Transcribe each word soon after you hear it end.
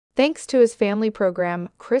Thanks to his family program,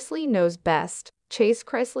 Chrisley Knows Best, Chase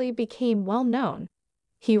Chrisley became well known.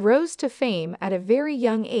 He rose to fame at a very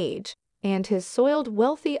young age, and his soiled,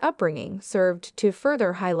 wealthy upbringing served to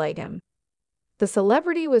further highlight him. The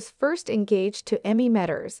celebrity was first engaged to Emmy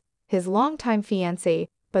Metters, his longtime fiancée,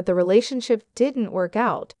 but the relationship didn't work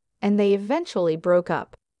out, and they eventually broke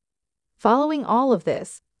up. Following all of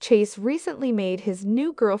this, Chase recently made his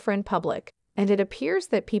new girlfriend public, and it appears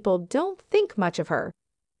that people don't think much of her.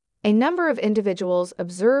 A number of individuals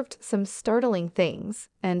observed some startling things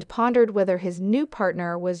and pondered whether his new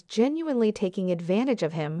partner was genuinely taking advantage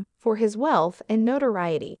of him for his wealth and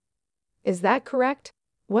notoriety. Is that correct?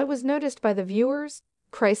 What was noticed by the viewers?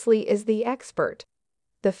 Chrisley is the expert.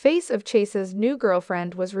 The face of Chase's new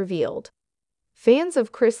girlfriend was revealed. Fans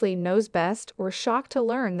of Chrisley Knows Best were shocked to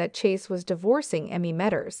learn that Chase was divorcing Emmy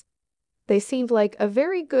Metters. They seemed like a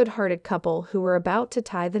very good-hearted couple who were about to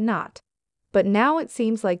tie the knot. But now it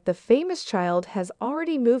seems like the famous child has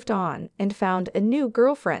already moved on and found a new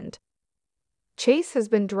girlfriend. Chase has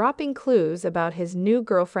been dropping clues about his new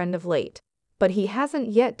girlfriend of late, but he hasn't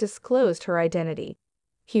yet disclosed her identity.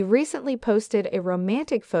 He recently posted a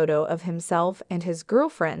romantic photo of himself and his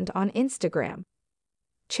girlfriend on Instagram.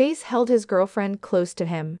 Chase held his girlfriend close to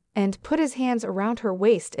him and put his hands around her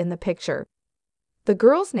waist in the picture. The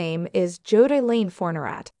girl's name is Jodie Lane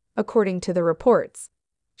Fornerat, according to the reports.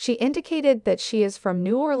 She indicated that she is from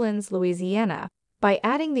New Orleans, Louisiana, by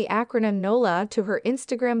adding the acronym NOLA to her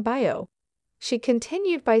Instagram bio. She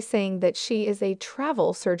continued by saying that she is a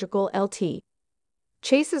travel surgical LT.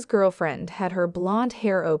 Chase's girlfriend had her blonde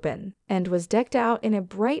hair open and was decked out in a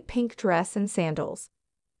bright pink dress and sandals.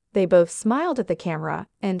 They both smiled at the camera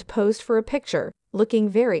and posed for a picture, looking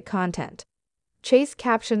very content. Chase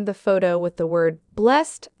captioned the photo with the word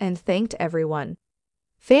 "blessed" and thanked everyone.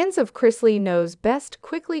 Fans of Chrisley Knows Best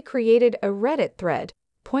quickly created a Reddit thread,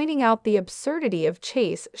 pointing out the absurdity of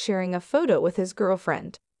Chase sharing a photo with his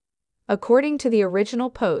girlfriend. According to the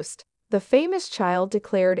original post, the famous child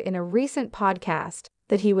declared in a recent podcast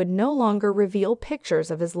that he would no longer reveal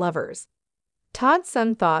pictures of his lovers. Todd's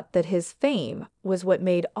son thought that his fame was what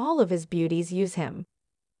made all of his beauties use him.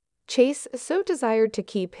 Chase so desired to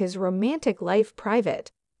keep his romantic life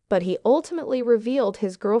private, but he ultimately revealed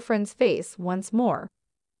his girlfriend's face once more.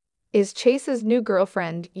 Is Chase's new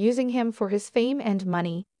girlfriend using him for his fame and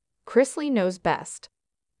money? Chrisley Knows Best.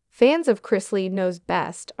 Fans of Chrisley Knows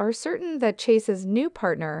Best are certain that Chase's new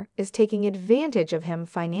partner is taking advantage of him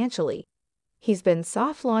financially. He's been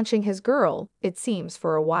soft-launching his girl, it seems,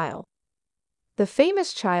 for a while. The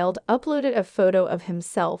famous child uploaded a photo of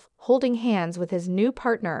himself holding hands with his new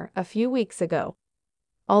partner a few weeks ago.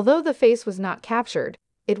 Although the face was not captured,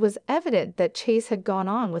 it was evident that Chase had gone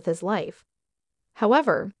on with his life.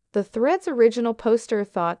 However, the thread's original poster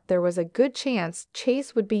thought there was a good chance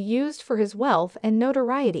Chase would be used for his wealth and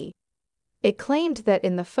notoriety. It claimed that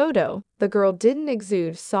in the photo, the girl didn't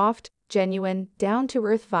exude soft, genuine,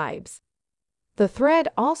 down-to-earth vibes. The thread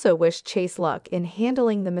also wished Chase luck in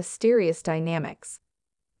handling the mysterious dynamics.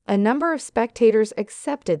 A number of spectators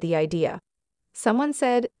accepted the idea. Someone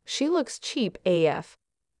said, "She looks cheap AF."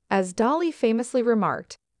 As Dolly famously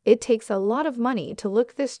remarked, "It takes a lot of money to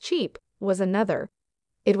look this cheap," was another.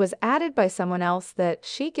 It was added by someone else that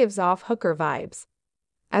she gives off hooker vibes.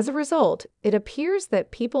 As a result, it appears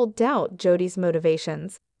that people doubt Jodie's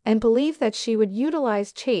motivations and believe that she would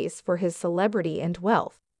utilize Chase for his celebrity and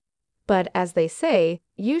wealth. But as they say,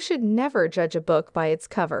 you should never judge a book by its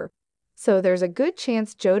cover. So there's a good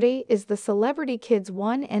chance Jodie is the celebrity kid's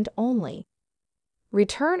one and only.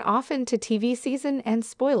 Return often to TV season and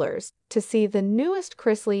spoilers to see the newest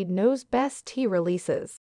Chrisley Knows Best tea releases.